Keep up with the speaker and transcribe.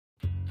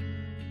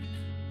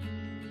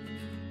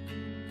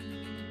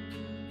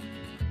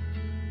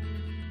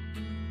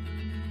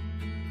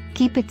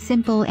Keep it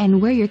simple and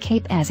wear your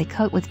cape as a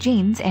coat with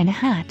jeans and a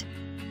hat.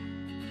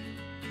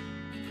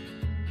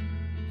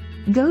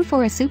 Go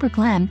for a super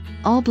glam,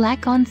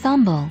 all-black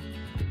ensemble.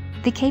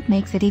 The cape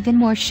makes it even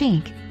more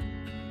chic.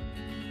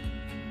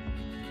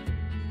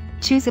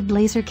 Choose a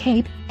blazer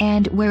cape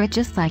and wear it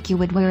just like you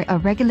would wear a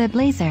regular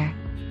blazer.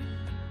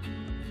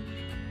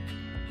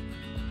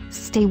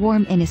 Stay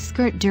warm in a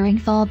skirt during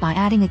fall by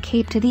adding a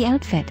cape to the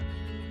outfit.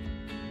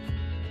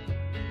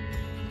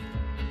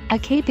 A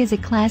cape is a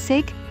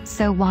classic,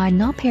 so why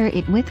not pair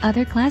it with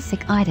other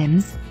classic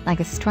items, like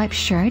a striped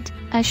shirt,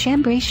 a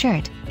chambray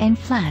shirt, and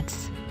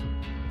flats.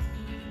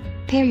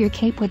 Pair your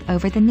cape with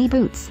over-the-knee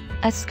boots,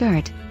 a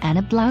skirt, and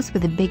a blouse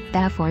with a big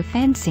bow for a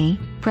fancy,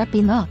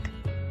 preppy look.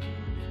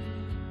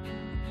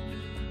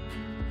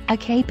 A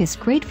cape is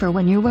great for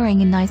when you're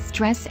wearing a nice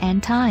dress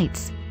and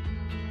tights.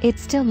 It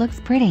still looks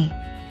pretty.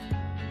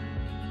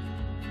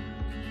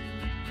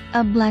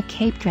 A black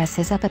cape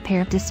dresses up a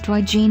pair of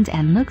destroyed jeans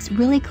and looks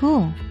really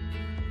cool.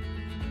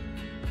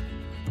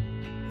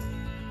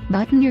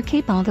 Button your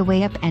cape all the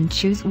way up and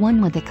choose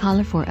one with a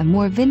collar for a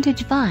more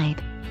vintage vibe.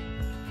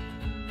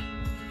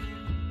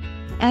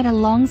 Add a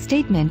long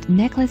statement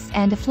necklace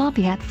and a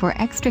floppy hat for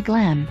extra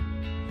glam.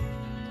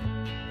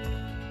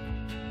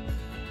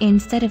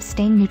 Instead of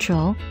staying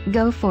neutral,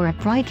 go for a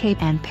bright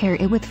cape and pair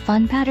it with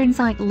fun patterns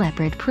like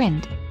leopard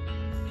print.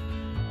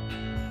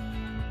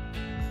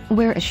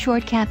 Wear a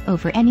short cap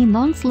over any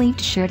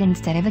long-sleeved shirt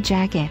instead of a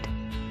jacket.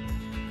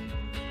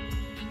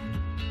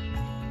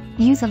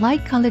 Use a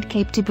light-colored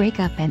cape to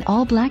break up an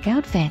all-black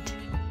outfit.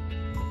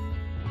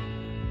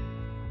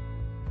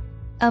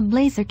 A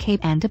blazer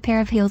cape and a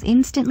pair of heels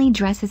instantly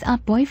dresses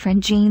up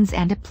boyfriend jeans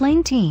and a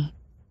plain tee.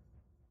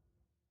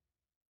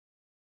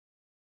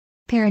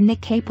 Pair a knit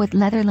cape with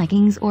leather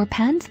leggings or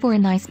pants for a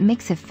nice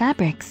mix of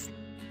fabrics.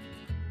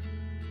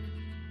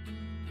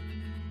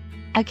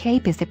 A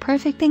cape is the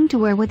perfect thing to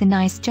wear with a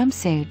nice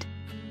jumpsuit.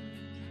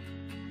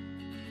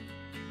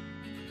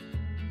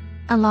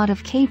 A lot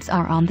of capes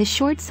are on the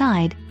short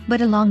side,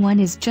 but a long one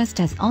is just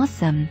as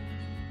awesome.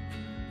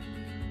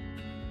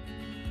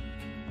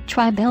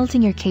 Try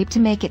belting your cape to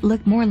make it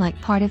look more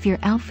like part of your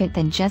outfit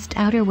than just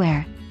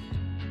outerwear.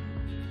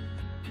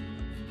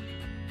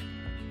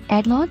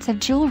 Add lots of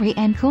jewelry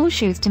and cool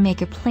shoes to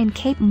make a plain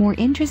cape more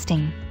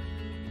interesting.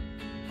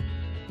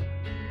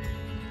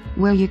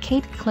 Wear your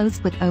cape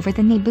closed with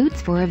over-the-knee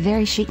boots for a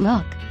very chic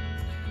look.